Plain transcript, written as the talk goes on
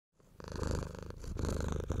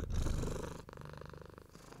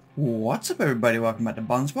What's up, everybody? Welcome back to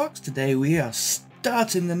Bunsbox. Today we are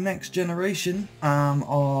starting the next generation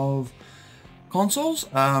of consoles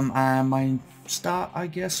and my start, I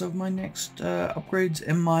guess, of my next upgrades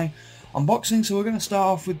in my unboxing. So we're going to start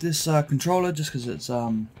off with this controller just because it's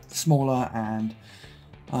smaller and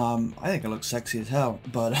I think it looks sexy as hell.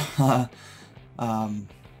 But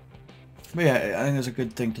yeah, I think it's a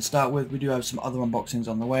good thing to start with. We do have some other unboxings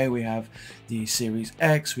on the way. We have the Series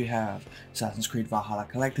X, we have Assassin's Creed Valhalla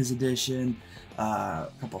Collector's Edition, a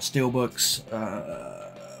couple of steelbooks,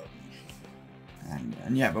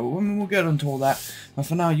 and yeah, but we'll get into all that. But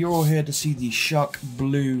for now, you're all here to see the Shock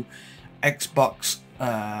Blue Xbox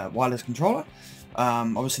wireless controller.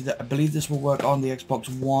 Obviously, I believe this will work on the Xbox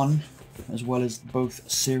One as well as both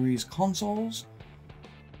series consoles.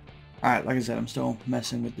 Alright, like I said, I'm still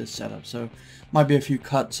messing with this setup, so might be a few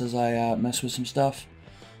cuts as I mess with some stuff,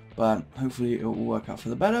 but hopefully it will work out for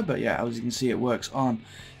the better. But yeah, as you can see, it works on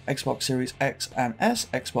Xbox Series X and S,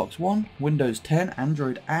 Xbox One, Windows 10,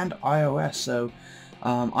 Android, and iOS. So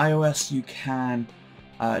iOS, you can,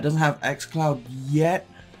 it doesn't have xCloud yet,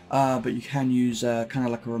 but you can use kind of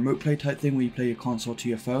like a remote play type thing where you play your console to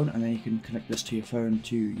your phone and then you can connect this to your phone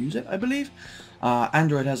to use it, I believe.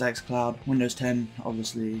 Android has xCloud, Windows 10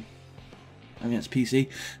 obviously, I mean it's PC,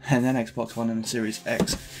 and then Xbox One and Series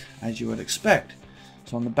X, as you would expect.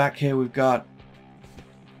 So on the back here we've got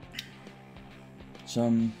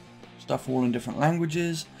some stuff all in different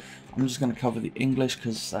languages. I'm just going to cover the English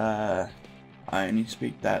because I only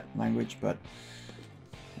speak that language, but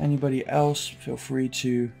anybody else feel free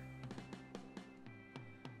to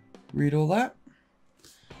read all that.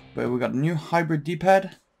 But we've got a new hybrid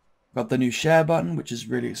D-pad, got the new share button, which is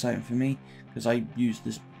really exciting for me because I use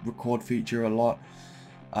this record feature a lot.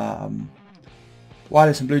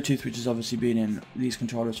 Wireless and Bluetooth, which has obviously been in these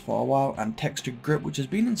controllers for a while, and texture grip, which has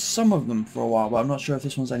been in some of them for a while, but I'm not sure if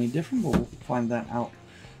this one's any different, but we'll find that out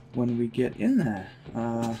when we get in there.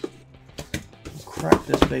 Crack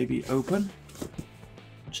this baby open.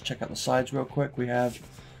 Just check out the sides real quick. We have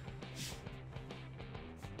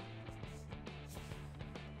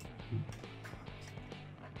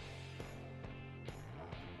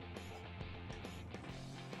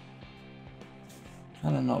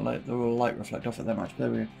kind of not like the light reflect off it that much,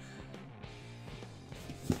 but there we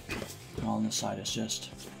go. On the side it's just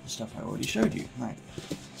the stuff I already showed you. Right.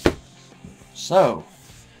 So,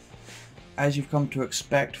 as you've come to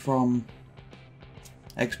expect from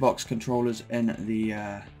Xbox controllers in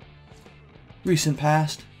the recent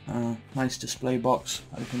past, nice display box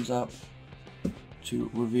opens up to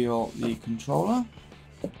reveal the controller.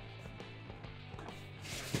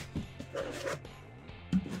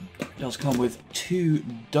 It does come with two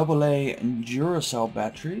AA Duracell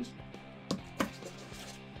batteries,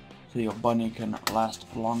 so your bunny can last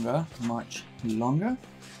longer, much longer.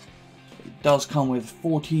 It does come with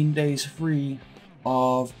 14 days free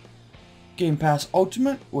of Game Pass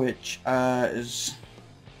Ultimate, which is,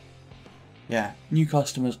 yeah, new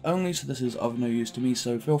customers only, so this is of no use to me,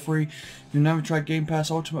 so feel free. If you've never tried Game Pass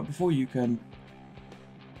Ultimate before, you can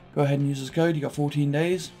go ahead and use this code. You got 14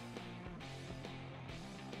 days.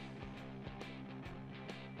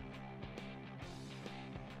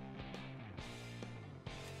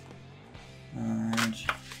 And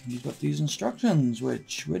you've got these instructions,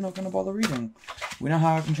 which we're not going to bother reading. We know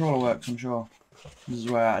how a controller works, I'm sure. This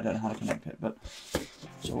is where I don't know how to connect it, but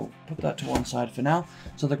so we'll put that to one side for now.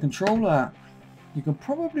 So the controller, you can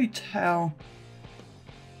probably tell,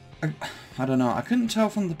 I don't know, I couldn't tell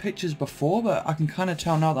from the pictures before, but I can kind of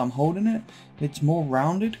tell now that I'm holding it. It's more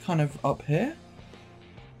rounded, kind of up here.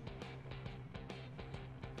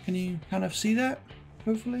 Can you kind of see that,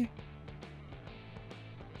 hopefully?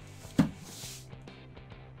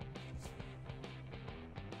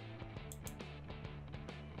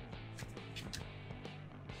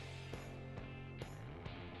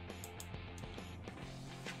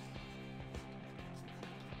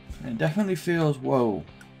 It definitely feels, whoa,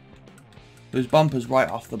 those bumpers right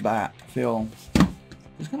off the bat feel,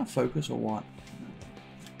 is it going to focus or what?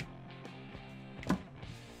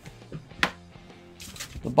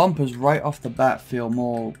 The bumpers right off the bat feel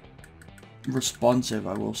more responsive,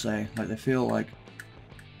 I will say. Like they feel like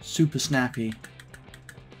super snappy,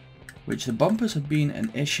 which the bumpers have been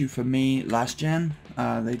an issue for me last gen.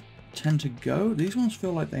 They tend to go, these ones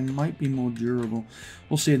feel like they might be more durable.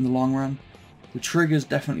 We'll see in the long run. The triggers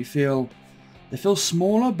definitely feel, they feel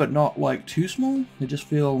smaller, but not like too small. They just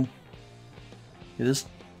feel,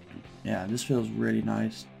 yeah, this feels really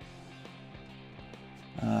nice.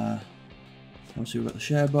 Obviously we've got the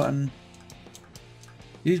share button.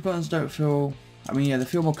 These buttons don't feel, I mean, yeah, they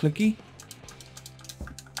feel more clicky.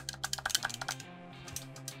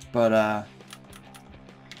 But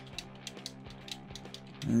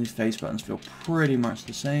and these face buttons feel pretty much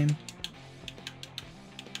the same.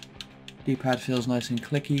 D-pad feels nice and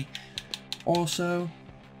clicky. Also,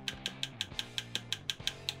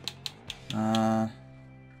 on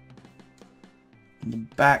the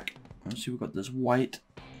back, let's see, we've got this white.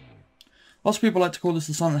 Lots of people like to call this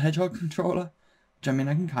the Sonic Hedgehog controller, which I mean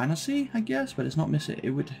I can kind of see, I guess, but it's not missing.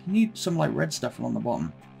 It would need some like red stuff on the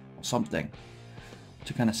bottom or something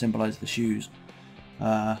to kind of symbolize the shoes.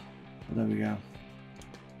 But there we go.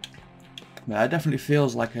 Yeah, it definitely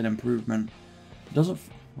feels like an improvement. It doesn't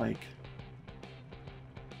like.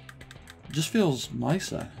 It just feels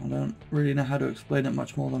nicer. I don't really know how to explain it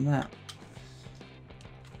much more than that.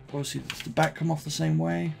 Obviously, does the back come off the same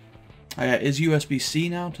way? Oh yeah, it is USB-C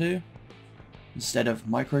now too, instead of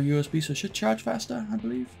micro USB, so it should charge faster, I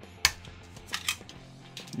believe.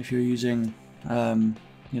 If you're using,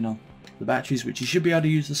 you know, the batteries, which you should be able to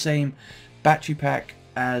use the same battery pack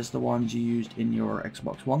as the ones you used in your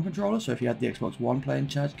Xbox One controller. So if you had the Xbox One playing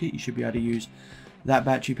charge kit, you should be able to use that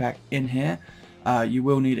battery pack in here. You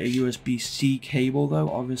will need a USB-C cable though,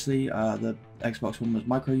 obviously. The Xbox One was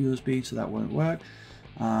micro USB, so that won't work.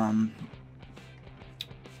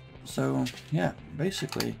 So yeah,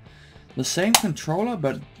 basically the same controller,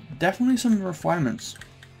 but definitely some refinements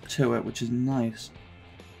to it, which is nice,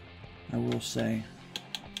 I will say.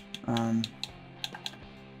 So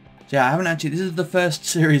yeah, I haven't actually, this is the first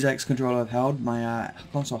Series X controller I've held. My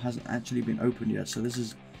console hasn't actually been opened yet, so this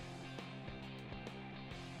is...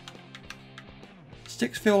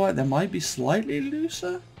 Sticks feel like they might be slightly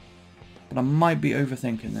looser, but I might be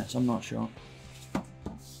overthinking this, I'm not sure.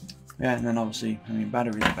 Yeah, and then obviously, I mean,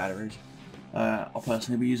 batteries are batteries. I'll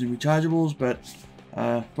personally be using rechargeables, but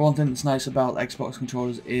the one thing that's nice about Xbox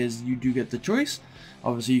controllers is you do get the choice.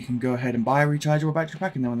 Obviously, you can go ahead and buy a rechargeable battery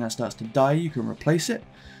pack, and then when that starts to die, you can replace it.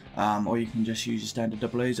 Or you can just use your standard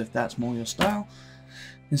AA's if that's more your style,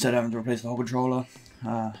 instead of having to replace the whole controller.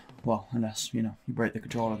 Well, unless, you know, you break the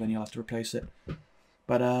controller, then you'll have to replace it.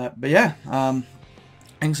 But yeah,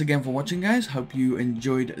 thanks again for watching, guys. Hope you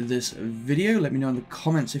enjoyed this video. Let me know in the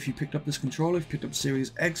comments if you picked up this controller, if you picked up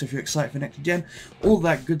Series X, if you're excited for next gen, all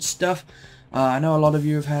that good stuff. I know a lot of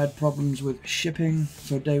you have had problems with shipping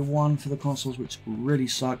for day one for the consoles, which really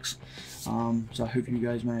sucks. So I hope you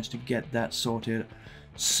guys manage to get that sorted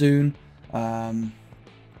soon.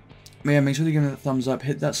 Yeah, make sure to give it a thumbs up,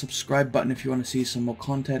 hit that subscribe button if you want to see some more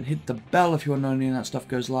content, hit the bell if you want to know any of that stuff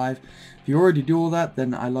goes live. If you already do all that,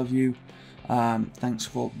 then I love you. Thanks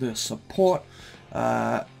for the support,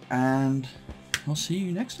 and I'll see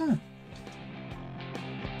you next time.